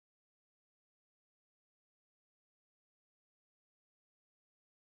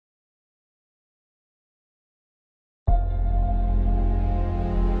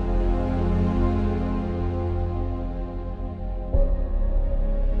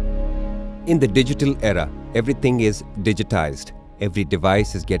In the digital era, everything is digitized. Every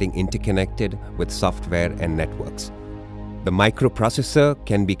device is getting interconnected with software and networks. The microprocessor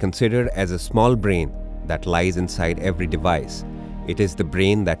can be considered as a small brain that lies inside every device. It is the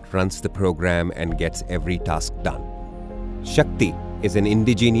brain that runs the program and gets every task done. SHAKTI is an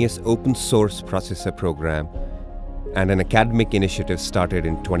indigenous open source processor program and an academic initiative started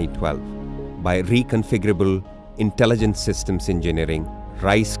in 2012 by Reconfigurable Intelligent Systems Engineering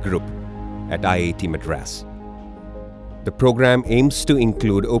RISC Group at IIT Madras. The program aims to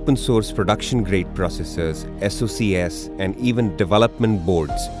include open source production grade processors, SoCs, and even development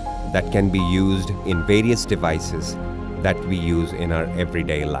boards that can be used in various devices that we use in our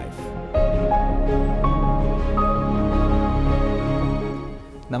everyday life.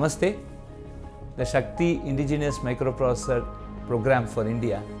 Namaste. The SHAKTI Indigenous Microprocessor Program for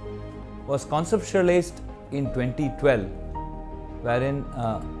India was conceptualized in 2012, wherein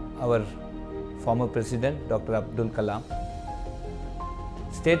our former President Dr. Abdul Kalam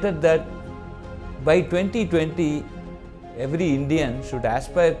stated that by 2020 every Indian should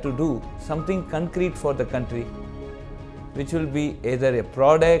aspire to do something concrete for the country, which will be either a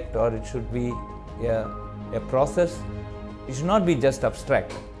product or it should be a process. It should not be just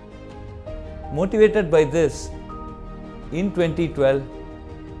abstract. Motivated by this, in 2012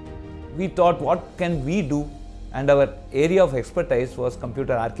 we thought, what can we do? And our area of expertise was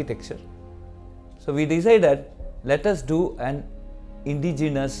computer architecture. So we decided, let us do an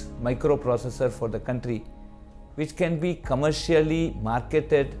indigenous microprocessor for the country, which can be commercially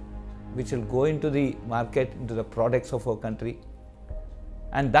marketed, which will go into the market, into the products of our country,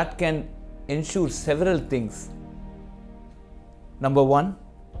 and that can ensure several things. Number one,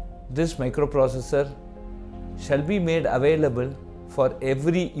 this microprocessor shall be made available for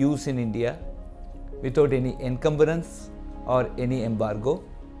every use in India without any encumbrance or any embargo.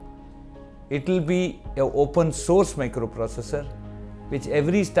 It will be an open source microprocessor which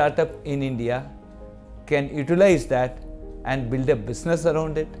every startup in India can utilize that and build a business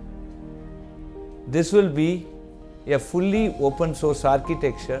around it. This will be a fully open source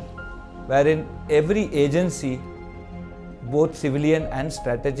architecture wherein every agency, both civilian and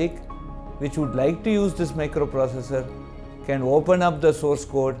strategic, which would like to use this microprocessor can open up the source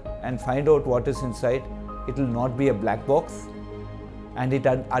code and find out what is inside. It will not be a black box, and it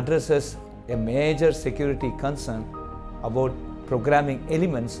addresses a major security concern about programming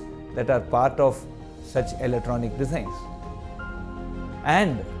elements that are part of such electronic designs.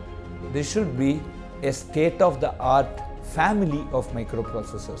 And this should be a state-of-the-art family of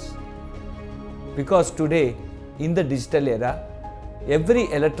microprocessors, because today in the digital era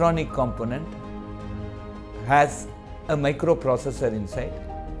every electronic component has a microprocessor inside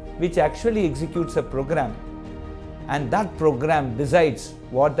which actually executes a program, and that program decides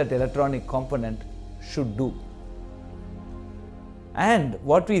what that electronic component should do. And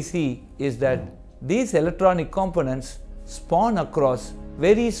what we see is that these electronic components spawn across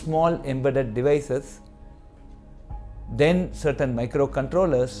very small embedded devices, then certain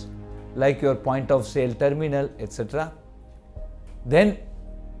microcontrollers like your point of sale terminal, etc. Then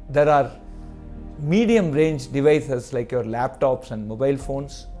there are medium range devices like your laptops and mobile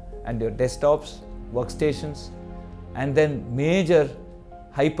phones and your desktops, workstations, and then major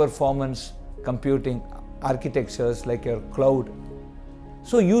high performance computing architectures like your cloud.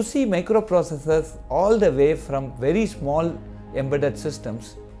 So you see microprocessors all the way from very small embedded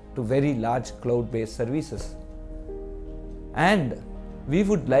systems to very large cloud based services. And we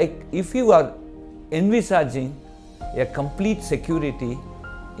would like, if you are envisaging a complete security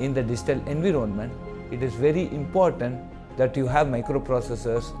in the digital environment, it is very important that you have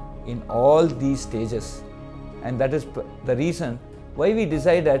microprocessors in all these stages. And that is the reason why we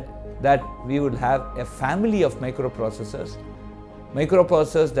decided that we would have a family of microprocessors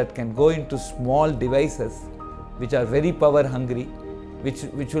that can go into small devices which are very power hungry,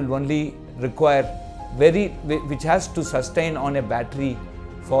 which will only require which has to sustain on a battery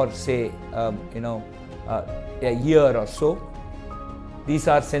for say a year or so. These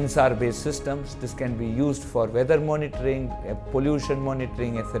are sensor based systems. This can be used for weather monitoring, pollution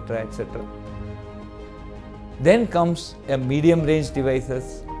monitoring, etc., etc. Then comes a medium range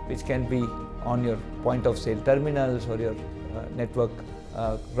devices which can be on your point of sale terminals or your network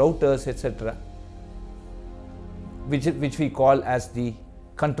routers, etc., which we call as the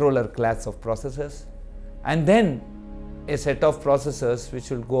controller class of processors. And then a set of processors which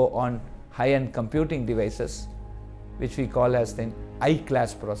will go on high-end computing devices, which we call as the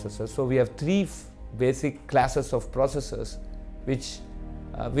I-class processors. So we have three basic classes of processors which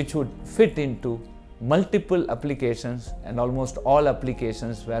would fit into multiple applications and almost all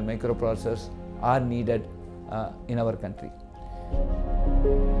applications where microprocessors are needed in our country.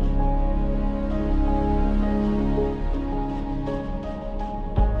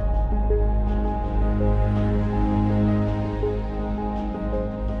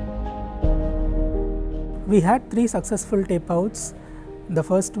 We had 3 successful tape outs. The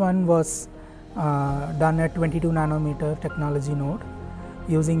first one was done at 22 nanometer technology node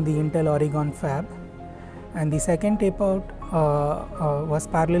using the Intel Oregon fab, and the second tape out was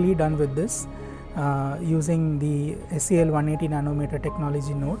parallelly done with this using the SCL 180 nanometer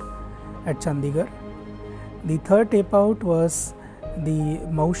technology node at Chandigarh. The third tape out was the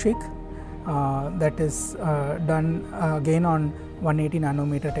Maushik that is done again on 180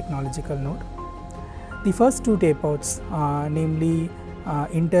 nanometer technological node. The first 2 tape outs, namely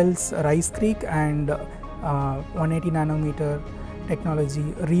Intel's RISC-V and 180 nanometer technology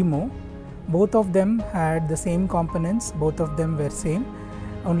RIMO, both of them had the same components, both of them were same,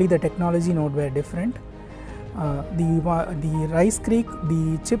 only the technology node were different. The RISC-V,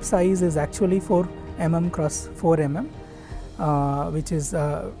 the chip size is actually 4 mm cross 4 mm, which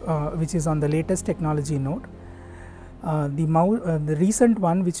is on the latest technology node. The recent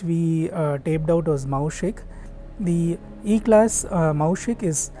one which we taped out was Maushik. The E-class Maushik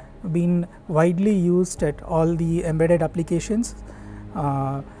is been widely used at all the embedded applications.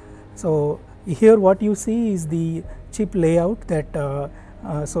 So here what you see is the chip layout that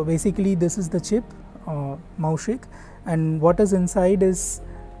so basically this is the chip Maushik, and what is inside is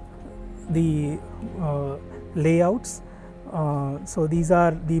the layouts. So these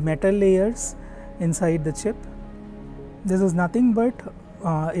are the metal layers inside the chip. This is nothing but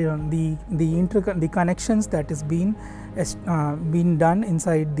the connections that is being done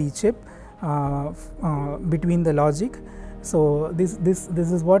inside the chip between the logic. So this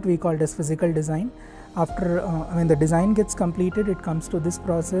is what we call as physical design. After when the design gets completed, it comes to this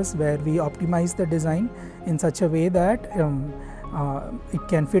process where we optimize the design in such a way that it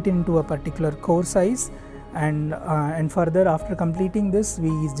can fit into a particular core size, and further after completing this, we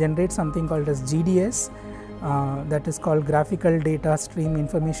generate something called as GDS. That is called graphical data stream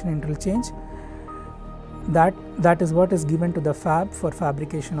information interchange. That is what is given to the fab for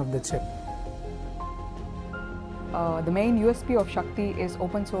fabrication of the chip. The main USP of SHAKTI is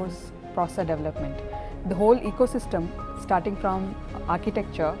open source processor development. The whole ecosystem, starting from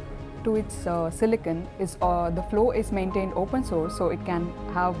architecture to its silicon, is the flow is maintained open source, so it can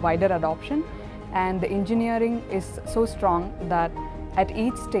have wider adoption, and the engineering is so strong that at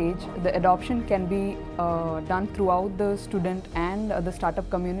each stage the adoption can be done throughout the student and the startup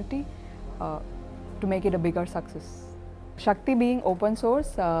community to make it a bigger success. SHAKTI being open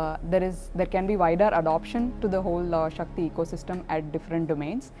source, there can be wider adoption to the whole SHAKTI ecosystem at different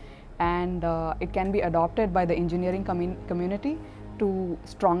domains, and it can be adopted by the engineering community to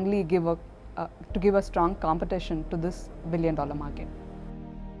strongly give a strong competition to this billion-dollar market.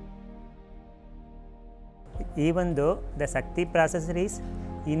 Even though the SHAKTI processor is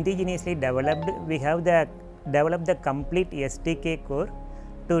indigenously developed, we have developed the complete SDK core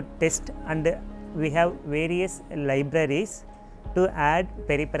to test, and we have various libraries to add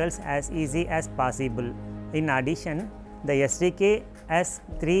peripherals as easy as possible. In addition, the SDK has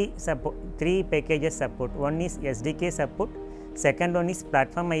three packages support. One is SDK support, second one is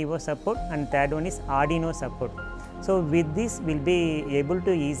platform IO support, and third one is Arduino support. So with this, we will be able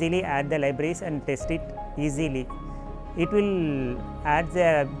to easily add the libraries and test it easily. It will add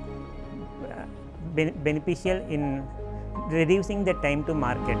the beneficial in reducing the time to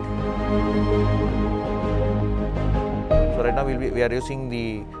market. So right now we are using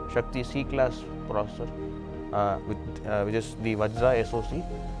the SHAKTI C-class processor which is the Vajra SoC,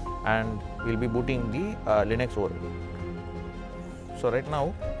 and we will be booting the Linux over it. So right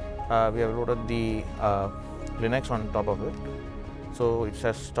now we have loaded the Linux on top of it. So it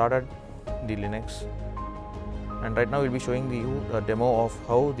has started the Linux, and right now we will be showing you a demo of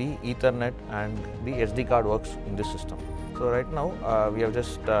how the Ethernet and the SD card works in this system. So right now we have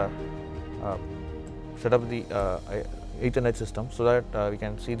just set up the Ethernet system so that we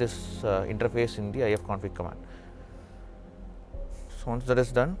can see this interface in the ifconfig command. So once that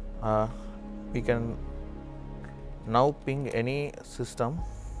is done, we can now ping any system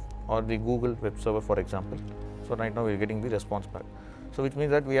or the Google web server, for example. So right now we are getting the response back. So which means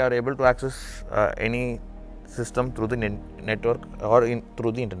that we are able to access any system through the network or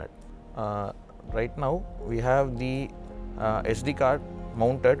through the internet. Right now we have the SD card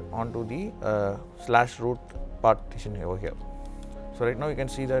mounted onto the /root partition over here. So right now you can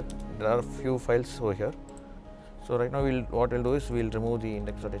see that there are a few files over here. So right now what we'll do is we'll remove the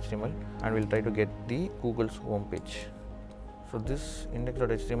index.html and we'll try to get the Google's home page. So this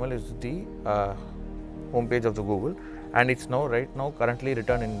index.html is the home page of the Google, and it's right now currently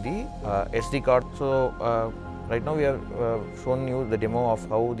written in the SD card. So right now we have shown you the demo of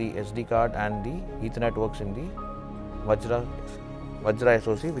how the SD card and the Ethernet works in the Vajra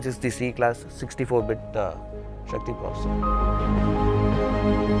SoC, which is the C class 64-bit SHAKTI processor.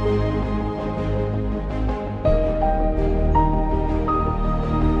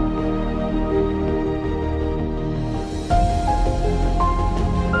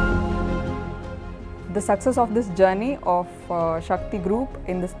 The success of this journey of SHAKTI group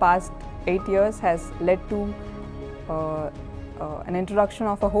in this past 8 years has led to an introduction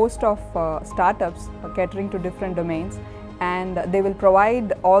of a host of startups catering to different domains, and they will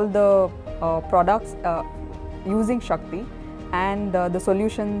provide all the products using SHAKTI and the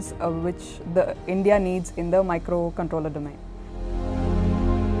solutions which India needs in the microcontroller domain.